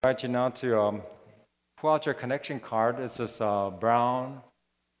I invite you now to pull out your connection card. It's this brown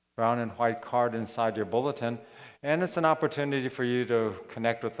and white card inside your bulletin, and it's an opportunity for you to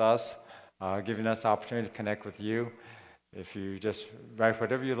connect with us, giving us the opportunity to connect with you. If you just write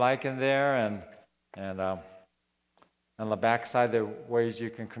whatever you like in there, and on the back side, there are ways you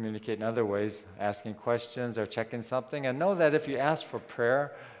can communicate in other ways, asking questions or checking something. And know that if you ask for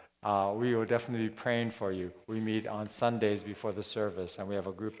prayer, we will definitely be praying for you. We meet on Sundays before the service, and we have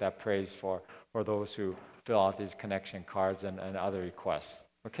a group that prays for those who fill out these connection cards and other requests.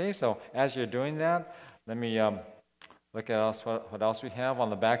 Okay, so as you're doing that, let me look at what else we have. On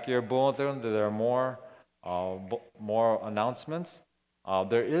the back of your bulletin, there are more announcements.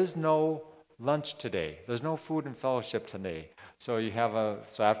 There is no lunch today. There's no food and fellowship today. So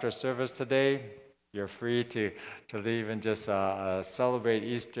so after service today, you're free to leave and just celebrate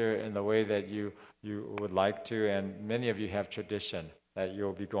Easter in the way that you would like to, and many of you have tradition that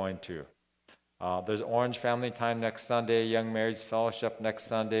you'll be going to. There's Orange Family Time next Sunday, Young Marrieds Fellowship next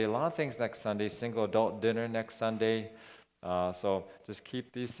Sunday, a lot of things next Sunday, Single Adult Dinner next Sunday. So just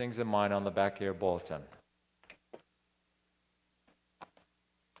keep these things in mind on the back of your bulletin.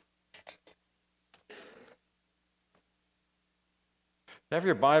 If you have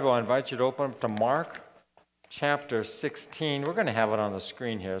your Bible, I invite you to open up to Mark chapter 16. We're going to have it on the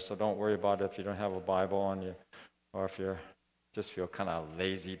screen here, so don't worry about it if you don't have a Bible on you or if you just feel kind of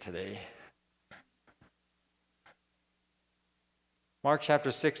lazy today. Mark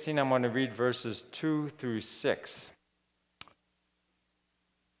chapter 16, I'm going to read verses 2 through 6. It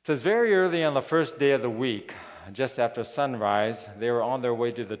says, very early on the first day of the week, just after sunrise, they were on their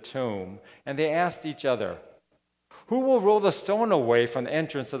way to the tomb, and they asked each other, who will roll the stone away from the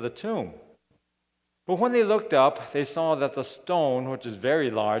entrance of the tomb? But when they looked up, they saw that the stone, which is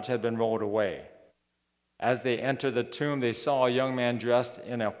very large, had been rolled away. As they entered the tomb, they saw a young man dressed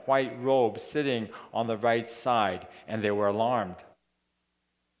in a white robe sitting on the right side, and they were alarmed.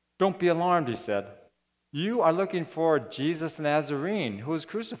 Don't be alarmed, he said. You are looking for Jesus the Nazarene, who was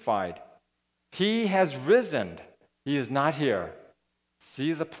crucified. He has risen. He is not here.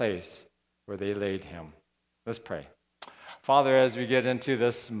 See the place where they laid him. Let's pray. Father, as we get into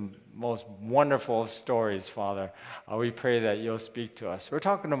this most wonderful stories, Father, we pray that you'll speak to us. We're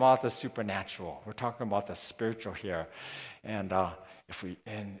talking about the supernatural. We're talking about the spiritual here. And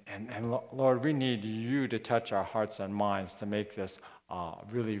Lord, we need you to touch our hearts and minds to make this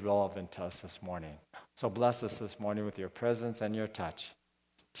really relevant to us this morning. So bless us this morning with your presence and your touch.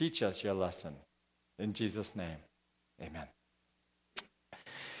 Teach us your lesson. In Jesus' name, amen.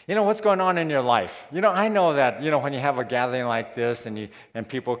 You know, what's going on in your life? I know that, when you have a gathering like this and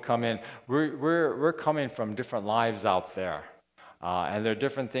people come in, we're coming from different lives out there. And there are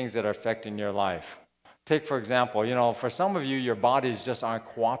different things that are affecting your life. Take, for example, for some of you, your bodies just aren't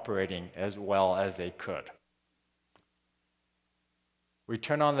cooperating as well as they could. We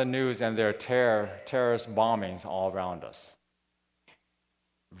turn on the news and there are terrorist bombings all around us.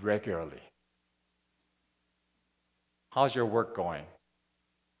 Regularly. How's your work going?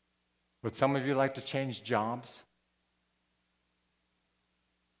 Would some of you like to change jobs?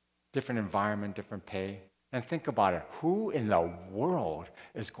 Different environment, different pay. And think about it. Who in the world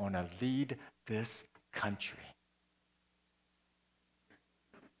is going to lead this country?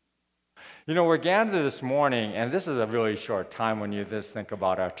 We're gathered this morning, and this is a really short time when you just think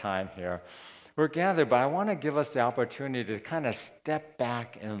about our time here. We're gathered, but I want to give us the opportunity to kind of step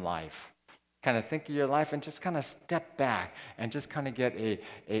back in life. Kind of think of your life and just kind of step back and just kind of get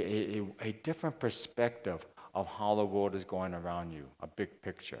a different perspective of how the world is going around you, a big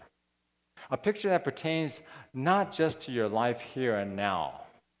picture. A picture that pertains not just to your life here and now,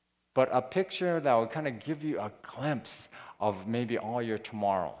 but a picture that will kind of give you a glimpse of maybe all your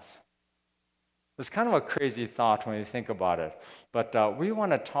tomorrows. It's kind of a crazy thought when you think about it, but we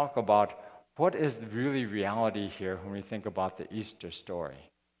want to talk about what is really reality here when we think about the Easter story.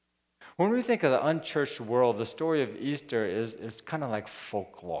 When we think of the unchurched world, the story of Easter is kind of like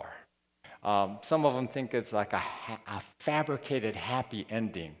folklore. Some of them think it's like a fabricated happy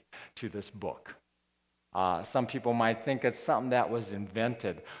ending to this book. Some people might think it's something that was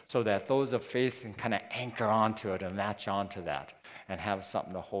invented so that those of faith can kind of anchor onto it and latch onto that and have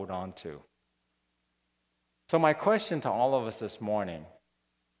something to hold on to. So my question to all of us this morning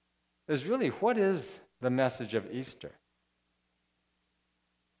is really, what is the message of Easter?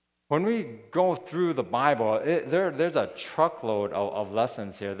 When we go through the Bible, there's a truckload of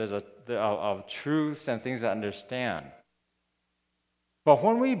lessons here. There's of truths and things to understand. But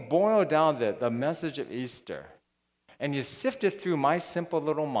when we boil down the message of Easter, and you sift it through my simple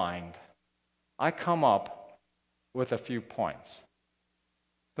little mind, I come up with a few points.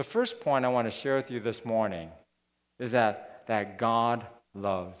 The first point I want to share with you this morning is that God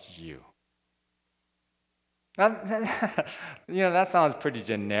loves you. Now, that sounds pretty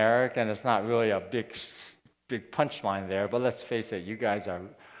generic, and it's not really a big punchline there, but let's face it,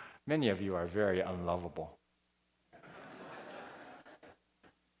 many of you are very unlovable.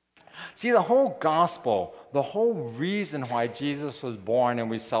 See, the whole gospel, the whole reason why Jesus was born and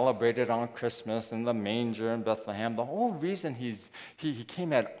we celebrate it on Christmas in the manger in Bethlehem, the whole reason he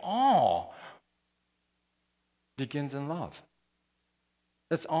came at all begins in love.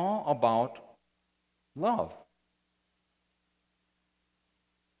 It's all about love.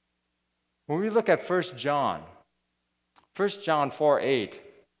 When we look at 1 John 4:8,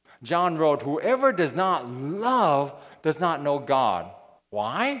 John wrote, "Whoever does not love does not know God."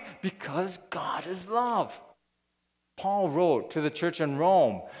 Why? Because God is love. Paul wrote to the church in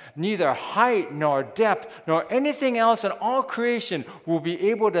Rome, "Neither height nor depth nor anything else in all creation will be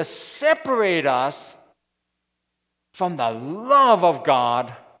able to separate us from the love of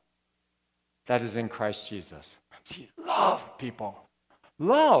God that is in Christ Jesus." See, love, people.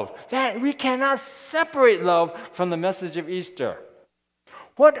 Love. That we cannot separate love from the message of Easter.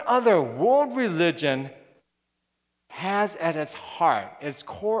 What other world religion has at its heart, its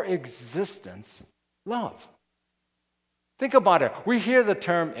core existence, love? Think about it. We hear the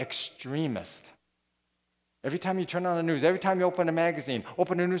term extremist. Every time you turn on the news, every time you open a magazine,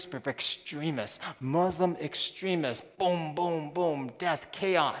 open a newspaper, extremists, Muslim extremists, boom, boom, boom, death,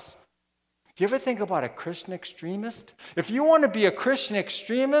 chaos. Do you ever think about a Christian extremist? If you want to be a Christian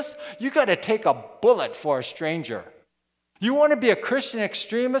extremist, you got to take a bullet for a stranger. You want to be a Christian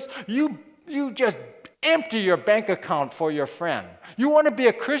extremist, you just empty your bank account for your friend. You want to be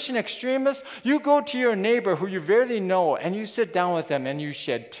a Christian extremist, you go to your neighbor who you barely know and you sit down with them and you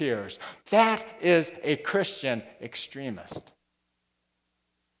shed tears. That is a Christian extremist.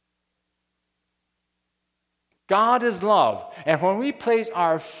 God is love, and when we place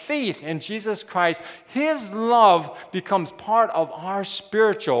our faith in Jesus Christ, His love becomes part of our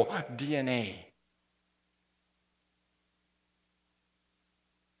spiritual DNA.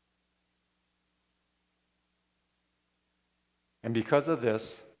 And because of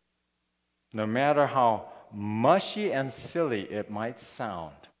this, no matter how mushy and silly it might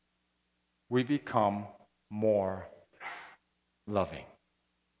sound, we become more loving.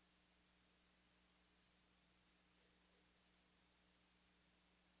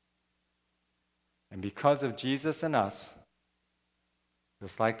 And because of Jesus and us,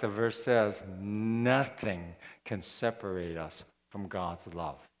 just like the verse says, nothing can separate us from God's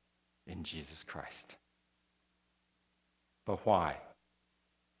love in Jesus Christ. But why?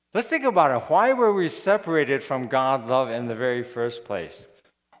 Let's think about it. Why were we separated from God's love in the very first place?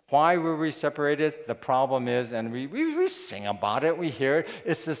 Why were we separated? The problem is, and we sing about it, we hear it,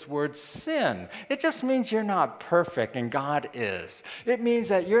 it's this word sin. It just means you're not perfect and God is. It means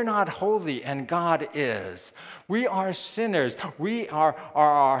that you're not holy and God is. We are sinners. We are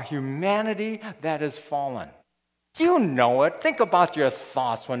our humanity that is fallen. You know it. Think about your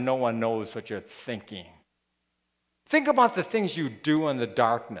thoughts when no one knows what you're thinking. Think about the things you do in the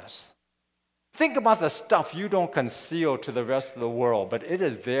darkness. Think about the stuff you don't conceal to the rest of the world, but it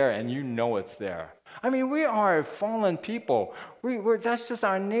is there and you know it's there. I mean, we are fallen people. That's just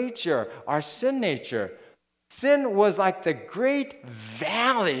our nature, our sin nature. Sin was like the great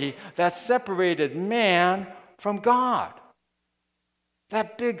valley that separated man from God.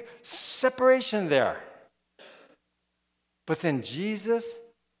 That big separation there. But then Jesus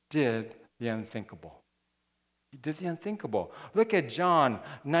did the unthinkable. He did the unthinkable. Look at John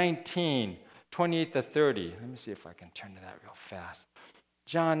 19, 28 to 30. Let me see if I can turn to that real fast.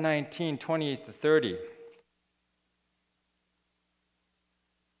 John 19, 28 to 30.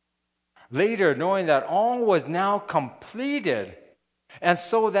 Later, knowing that all was now completed, and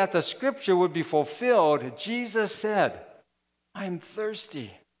so that the scripture would be fulfilled, Jesus said, "I am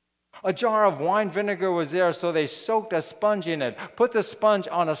thirsty." A jar of wine vinegar was there, so they soaked a sponge in it, put the sponge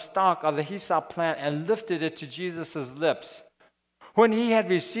on a stalk of the hyssop plant, and lifted it to Jesus' lips. When he had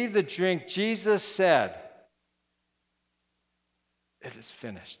received the drink, Jesus said, "It is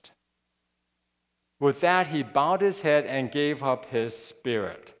finished." With that, he bowed his head and gave up his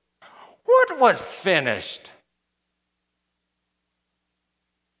spirit. What was finished?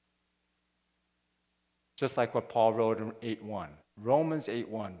 Just like what Paul wrote in 8:1. Romans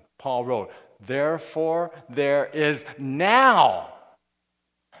 8:1. Paul wrote, "Therefore there is now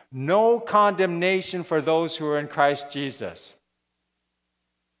no condemnation for those who are in Christ Jesus."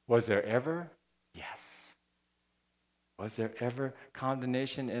 Was there ever? Yes. Was there ever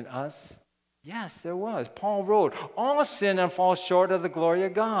condemnation in us? Yes, there was. Paul wrote, all sin and fall short of the glory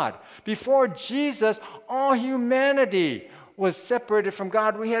of God. Before Jesus, all humanity was separated from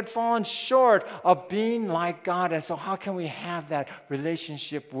God. We had fallen short of being like God. And so how can we have that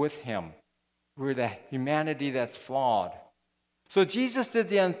relationship with him? We're the humanity that's flawed. So Jesus did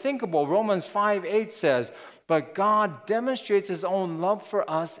the unthinkable. Romans 5:8 says, but God demonstrates his own love for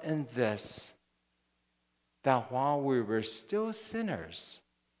us in this, that while we were still sinners,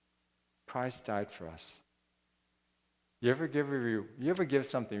 Christ died for us. You ever give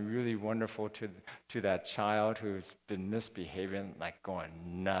something really wonderful to that child who's been misbehaving, like going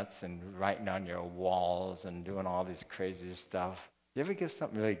nuts and writing on your walls and doing all this crazy stuff? You ever give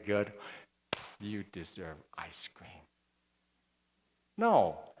something really good? You deserve ice cream.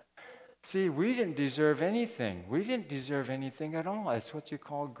 No. See, we didn't deserve anything. We didn't deserve anything at all. That's what you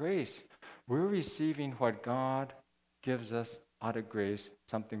call grace. We're receiving what God gives us out of grace,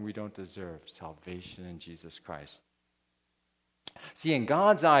 something we don't deserve, salvation in Jesus Christ. See, in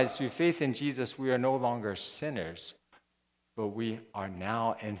God's eyes, through faith in Jesus, we are no longer sinners, but we are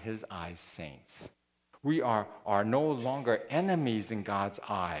now in his eyes saints. We are no longer enemies in God's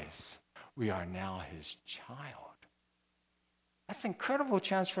eyes. We are now his child. That's incredible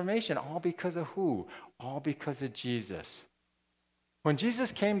transformation, all because of who? All because of Jesus. When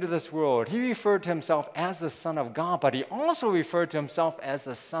Jesus came to this world, he referred to himself as the Son of God, but he also referred to himself as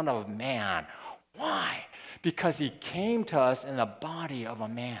the Son of Man. Why? Because he came to us in the body of a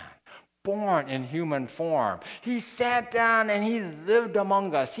man, born in human form. He sat down and he lived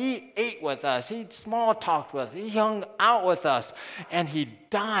among us. He ate with us. He small talked with us. He hung out with us. And he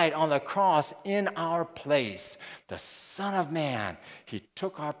died on the cross in our place. The Son of Man, he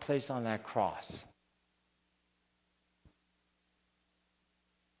took our place on that cross.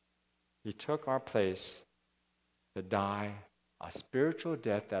 He took our place to die a spiritual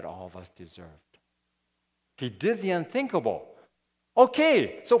death that all of us deserved. He did the unthinkable.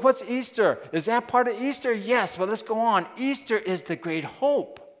 Okay, so what's Easter? Is that part of Easter? Yes, but let's go on. Easter is the great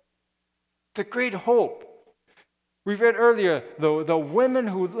hope. The great hope. We read earlier, the women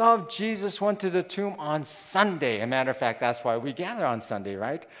who loved Jesus went to the tomb on Sunday. As a matter of fact, that's why we gather on Sunday,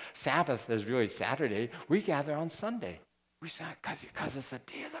 right? Sabbath is really Saturday. We gather on Sunday. We say, because it's the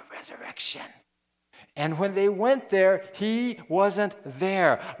day of the resurrection. And when they went there, he wasn't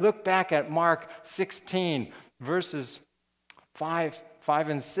there. Look back at Mark 16, verses 5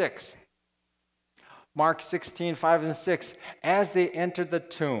 and 6. Mark 16, 5 and 6. As they entered the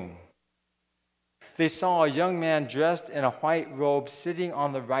tomb, they saw a young man dressed in a white robe sitting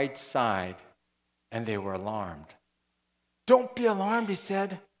on the right side, and they were alarmed. Don't be alarmed, he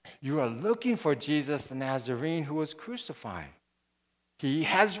said. You are looking for Jesus the Nazarene who was crucified. He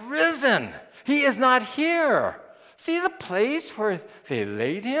has risen. He is not here. See the place where they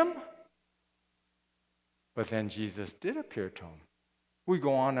laid him? But then Jesus did appear to him. We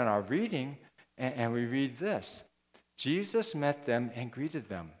go on in our reading and we read this. Jesus met them and greeted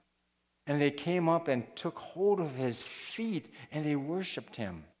them. And they came up and took hold of his feet and they worshiped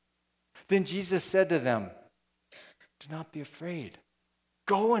him. Then Jesus said to them, do not be afraid.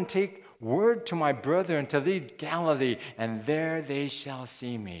 Go and take word to my brethren to leave Galilee, and there they shall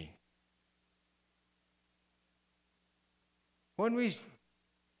see me. When we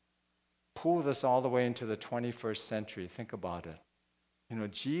pull this all the way into the 21st century, think about it. You know,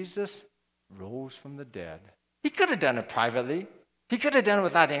 Jesus rose from the dead. He could have done it privately. He could have done it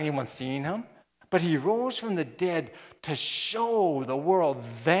without anyone seeing him. But he rose from the dead to show the world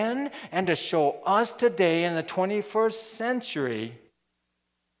then and to show us today in the 21st century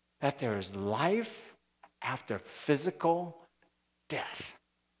that there is life after physical death.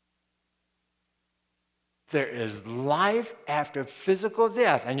 There is life after physical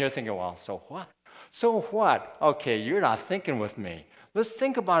death. And you're thinking, well, so what? So what? Okay, you're not thinking with me. Let's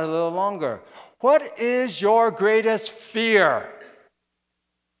think about it a little longer. What is your greatest fear?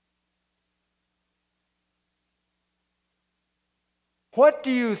 What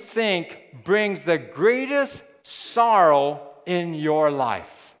do you think brings the greatest sorrow in your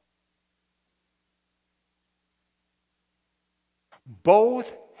life?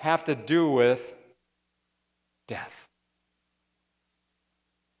 Both have to do with death.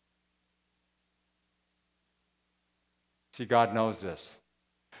 See, God knows this.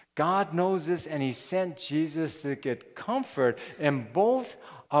 God knows this, and he sent Jesus to get comfort in both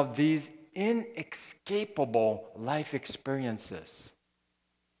of these inescapable life experiences.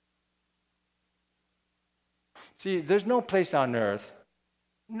 See, there's no place on earth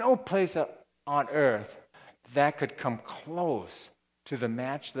that could come close to the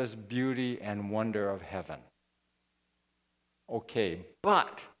matchless beauty and wonder of heaven. Okay,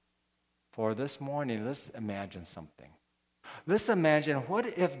 but for this morning, let's imagine something. Let's imagine,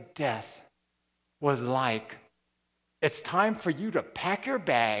 what if death was like, it's time for you to pack your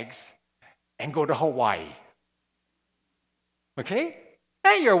bags and go to Hawaii. Okay?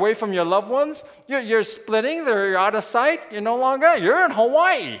 Hey, you're away from your loved ones. You're splitting. They're out of sight. You're no longer. You're in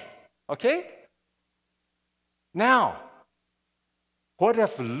Hawaii. Okay? Now, what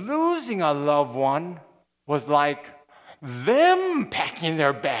if losing a loved one was like them packing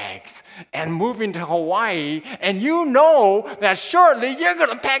their bags and moving to Hawaii, and you know that shortly you're going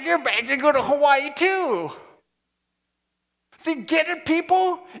to pack your bags and go to Hawaii too? See, get it,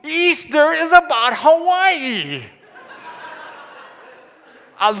 people? Easter is about Hawaii.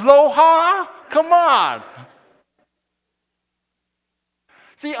 Aloha? Come on.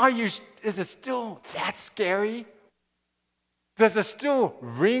 See, is it still that scary? Does it still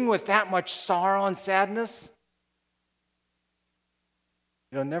ring with that much sorrow and sadness?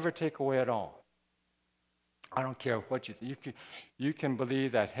 It'll never take away at all. I don't care what you think. You can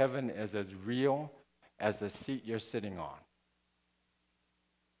believe that heaven is as real as the seat you're sitting on.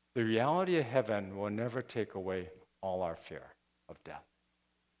 The reality of heaven will never take away all our fear of death.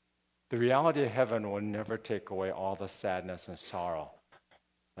 The reality of heaven will never take away all the sadness and sorrow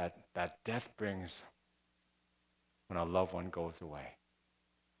that death brings when a loved one goes away.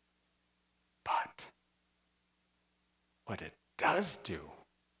 But what it does do,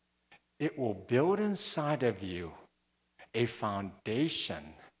 it will build inside of you a foundation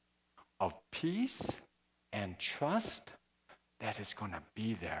of peace and trust that is going to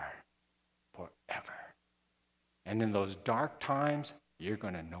be there forever. And in those dark times, you're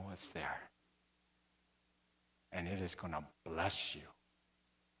going to know it's there. And it is going to bless you.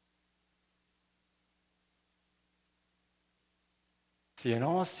 See, in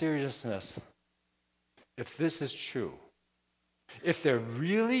all seriousness, if this is true, if there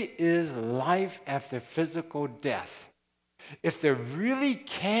really is life after physical death, if there really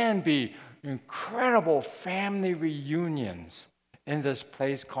can be incredible family reunions in this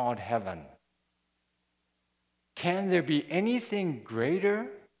place called heaven, can there be anything greater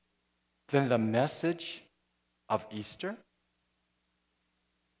than the message of Easter?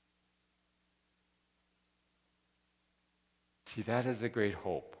 See, that is the great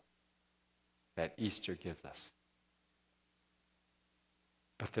hope that Easter gives us.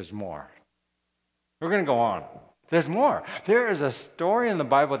 But there's more. We're going to go on. There's more. There is a story in the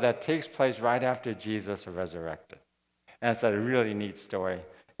Bible that takes place right after Jesus is resurrected. And it's a really neat story.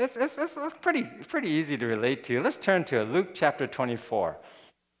 It's pretty easy to relate to. Let's turn to Luke chapter 24.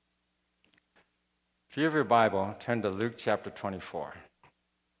 If you have your Bible, turn to Luke chapter 24.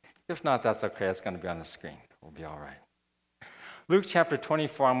 If not, that's okay. It's going to be on the screen. We'll be all right. Luke chapter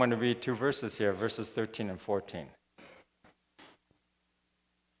 24, I'm going to read 2 verses here, verses 13 and 14.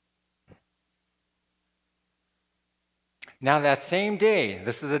 Now that same day,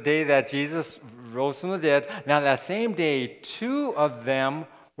 this is the day that Jesus rose from the dead. Now that same day, 2 of them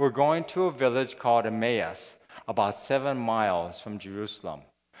were going to a village called Emmaus, about 7 miles from Jerusalem.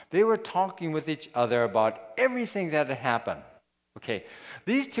 They were talking with each other about everything that had happened. Okay,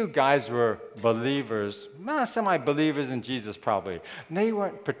 these 2 guys were believers, semi-believers in Jesus probably. And they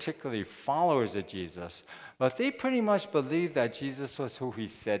weren't particularly followers of Jesus, but they pretty much believed that Jesus was who he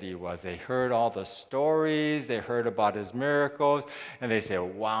said he was. They heard all the stories, they heard about his miracles, and they said,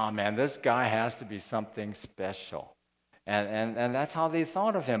 wow, man, this guy has to be something special. And that's how they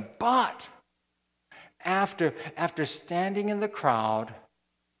thought of him. But after standing in the crowd,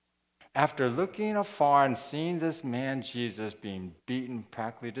 after looking afar and seeing this man Jesus being beaten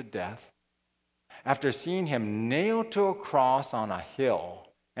practically to death, after seeing him nailed to a cross on a hill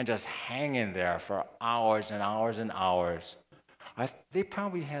and just hanging there for hours and hours and hours, they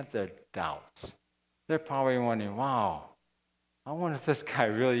probably had their doubts. They're probably wondering, wow, I wonder if this guy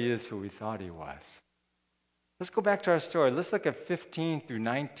really is who we thought he was. Let's go back to our story. Let's look at 15 through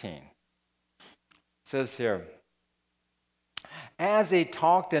 19. It says here, as they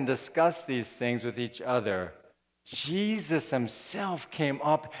talked and discussed these things with each other, Jesus himself came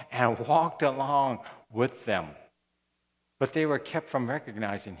up and walked along with them. But they were kept from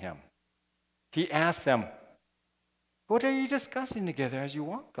recognizing him. He asked them, what are you discussing together as you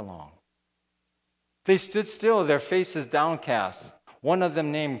walk along? They stood still, their faces downcast. One of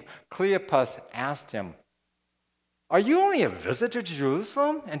them, named Cleopas, asked him, are you only a visitor to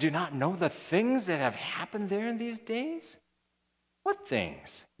Jerusalem and do not know the things that have happened there in these days? What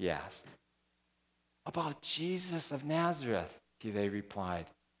things? He asked. About Jesus of Nazareth, they replied.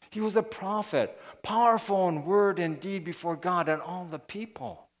 He was a prophet, powerful in word and deed before God and all the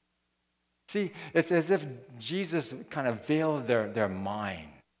people. See, it's as if Jesus kind of veiled their mind.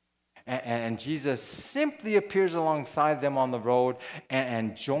 And Jesus simply appears alongside them on the road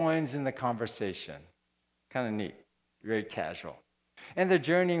and joins in the conversation. Kind of neat, very casual. And they're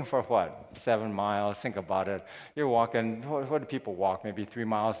journeying for what? 7 miles. Think about it. You're walking, what do people walk? Maybe 3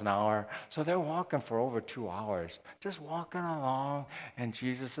 miles an hour. So they're walking for over 2 hours, just walking along, and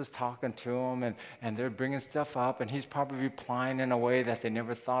Jesus is talking to them, and they're bringing stuff up, and he's probably replying in a way that they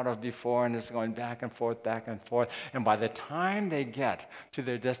never thought of before, and it's going back and forth, back and forth. And by the time they get to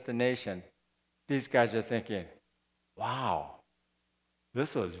their destination, these guys are thinking, wow,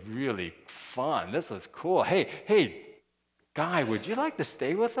 this was really fun. This was cool. Hey, guy, would you like to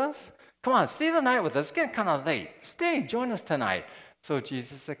stay with us? Come on, stay the night with us. It's getting kind of late. Stay, join us tonight. So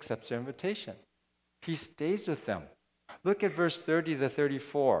Jesus accepts their invitation. He stays with them. Look at verse 30 to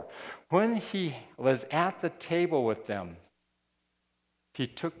 34. When he was at the table with them, he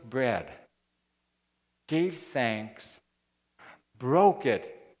took bread, gave thanks, broke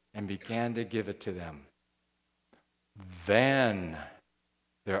it, and began to give it to them. Then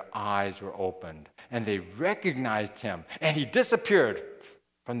their eyes were opened, and they recognized him, and he disappeared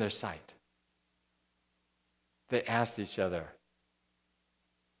from their sight. They asked each other,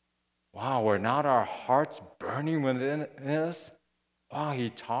 wow, were not our hearts burning within us while he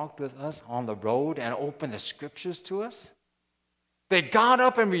talked with us on the road and opened the scriptures to us? They got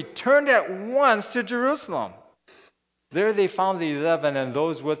up and returned at once to Jerusalem. There they found the 11 and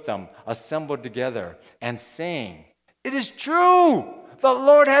those with them assembled together and saying, "It is true! The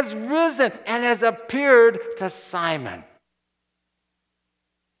Lord has risen and has appeared to Simon."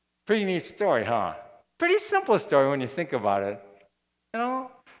 Pretty neat story, huh? Pretty simple story when you think about it. You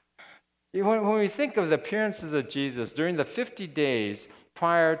know, when we think of the appearances of Jesus during the 50 days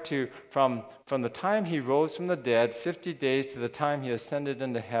prior to, from the time he rose from the dead, 50 days to the time he ascended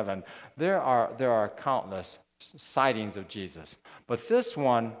into heaven, there are countless sightings of Jesus. But this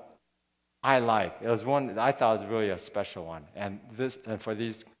one, I like. It was one I thought was really a special one, and for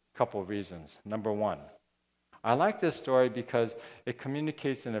these couple of reasons. Number one, I like this story because it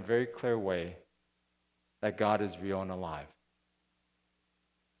communicates in a very clear way that God is real and alive.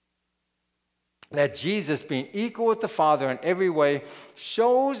 That Jesus, being equal with the Father in every way,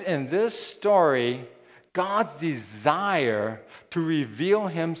 shows in this story God's desire to reveal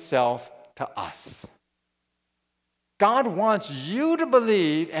himself to us. God wants you to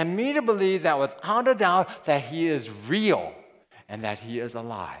believe and me to believe that without a doubt that he is real and that he is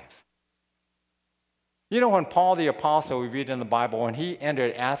alive. You know, when Paul the Apostle, we read in the Bible, when he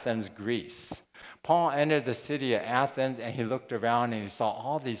entered Athens, Greece, Paul entered the city of Athens and he looked around and he saw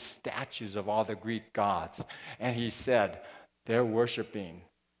all these statues of all the Greek gods. And he said, they're worshiping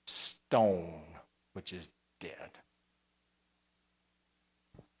stone, which is dead.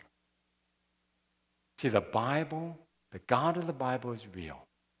 See, the Bible, the God of the Bible is real.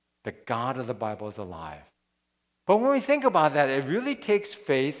 The God of the Bible is alive. But when we think about that, it really takes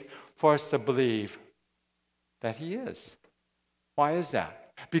faith for us to believe that he is. Why is that?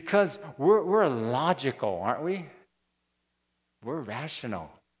 Because we're logical, aren't we? We're rational.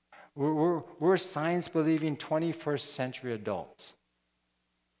 We're science-believing 21st century adults.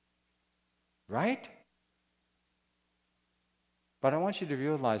 Right? But I want you to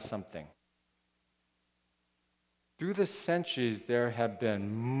realize something. Through the centuries, there have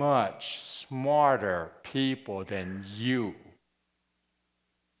been much smarter people than you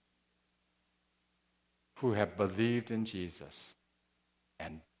who have believed in Jesus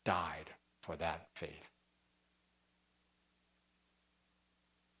and died for that faith.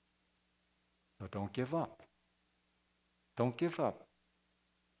 So don't give up. Don't give up.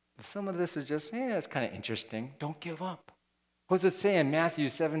 If some of this is just, that's kind of interesting, don't give up. What does it say in Matthew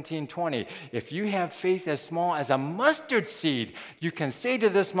 17:20? If you have faith as small as a mustard seed, you can say to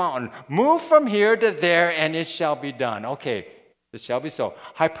this mountain, move from here to there, and it shall be done. Okay, it shall be so.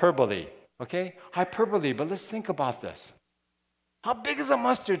 Hyperbole, okay? Hyperbole, but let's think about this. How big is a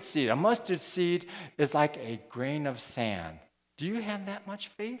mustard seed? A mustard seed is like a grain of sand. Do you have that much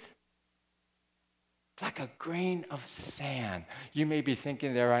faith? It's like a grain of sand. You may be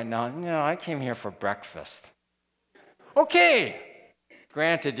thinking there right now, no, I came here for breakfast. Okay,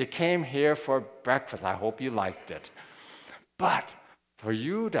 granted, you came here for breakfast. I hope you liked it. But for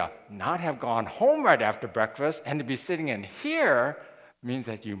you to not have gone home right after breakfast and to be sitting in here means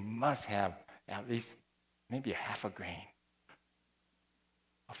that you must have at least maybe half a grain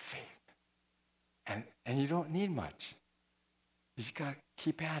of faith. And you don't need much. You just got to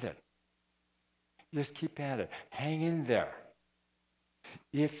keep at it. Just keep at it. Hang in there.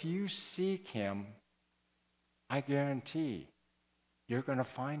 If you seek him, I guarantee you're going to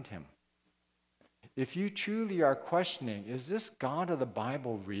find him. If you truly are questioning, is this God of the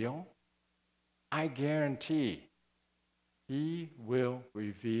Bible real? I guarantee He will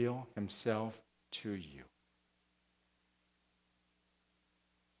reveal Himself to you.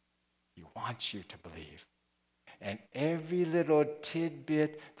 He wants you to believe. And every little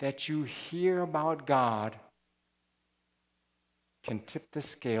tidbit that you hear about God can tip the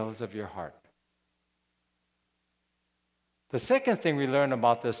scales of your heart. The second thing we learn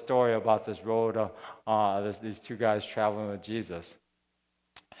about this story, about this road, these two guys traveling with Jesus,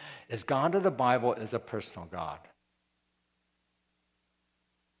 is God of the Bible is a personal God.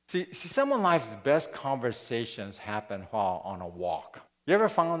 See, some of life's best conversations happen while on a walk. You ever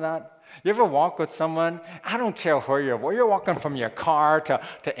found that? You ever walk with someone? I don't care where you're walking from your car to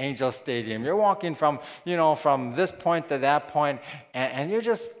Angel Stadium. You're walking from this point to that point, and you're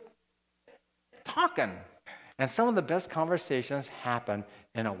just talking. And some of the best conversations happen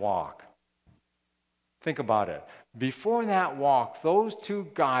in a walk. Think about it. Before that walk, those two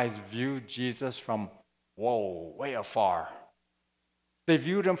guys viewed Jesus from, way afar. They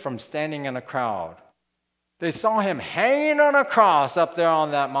viewed him from standing in a crowd. They saw him hanging on a cross up there on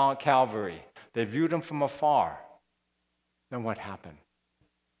that Mount Calvary. They viewed him from afar. Then what happened?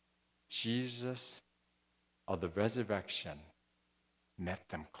 Jesus of the resurrection met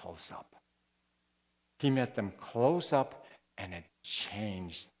them close up. He met them close up, and it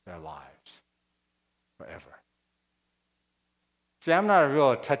changed their lives forever. See, I'm not a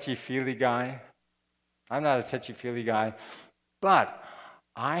real touchy-feely guy. But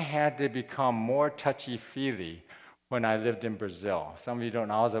I had to become more touchy-feely when I lived in Brazil. Some of you don't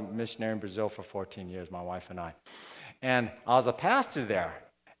know, I was a missionary in Brazil for 14 years, my wife and I. And I was a pastor there.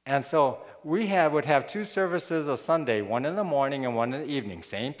 And so we would have two services a Sunday, one in the morning and one in the evening.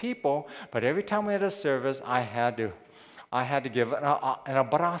 Same people, but every time we had a service, I had to give an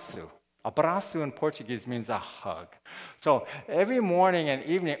abraço. Abraço in Portuguese means a hug. So every morning and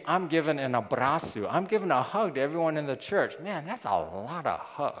evening, I'm giving an abraço. I'm giving a hug to everyone in the church. Man, that's a lot of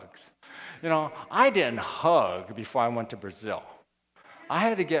hugs. I didn't hug before I went to Brazil. I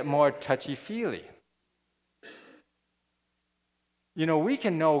had to get more touchy-feely. We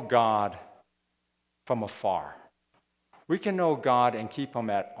can know God from afar. We can know God and keep Him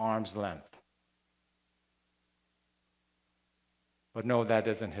at arm's length. But no, that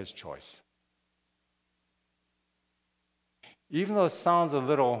isn't His choice. Even though it sounds a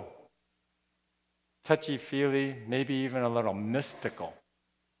little touchy-feely, maybe even a little mystical,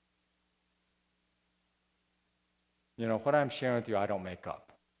 what I'm sharing with you, I don't make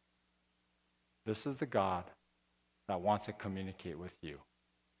up. This is the God that wants to communicate with you.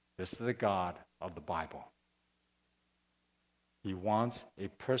 This is the God of the Bible. He wants a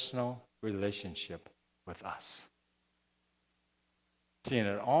personal relationship with us. See, and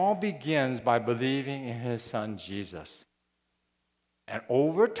it all begins by believing in His Son, Jesus. And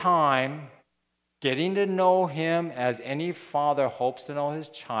over time, getting to know Him as any father hopes to know his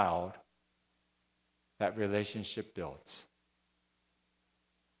child, that relationship builds.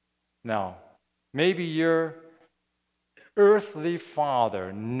 Now, maybe your earthly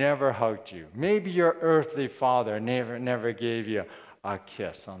father never hugged you. Maybe your earthly father never gave you a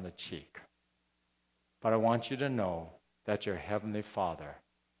kiss on the cheek. But I want you to know that your heavenly Father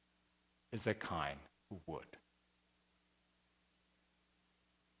is the kind who would.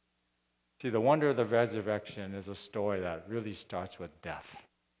 See, the wonder of the resurrection is a story that really starts with death.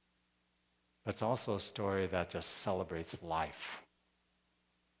 But it's also a story that just celebrates life.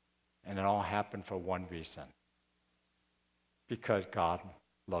 And it all happened for one reason. Because God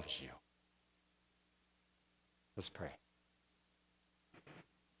loves you. Let's pray.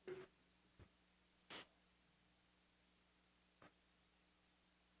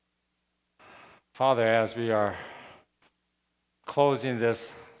 Father, as we are closing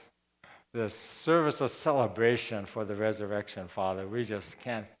this service of celebration for the resurrection, Father, we just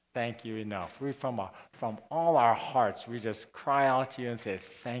can't thank you enough. We, from all our hearts, we just cry out to you and say,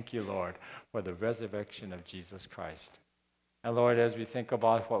 thank you, Lord, for the resurrection of Jesus Christ. And Lord, as we think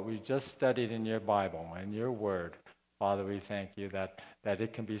about what we just studied in your Bible and your word, Father, we thank you that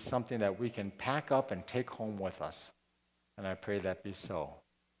it can be something that we can pack up and take home with us. And I pray that be so.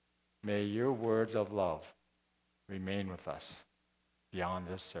 May your words of love remain with us beyond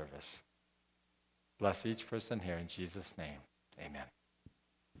this service. Bless each person here in Jesus' name. Amen.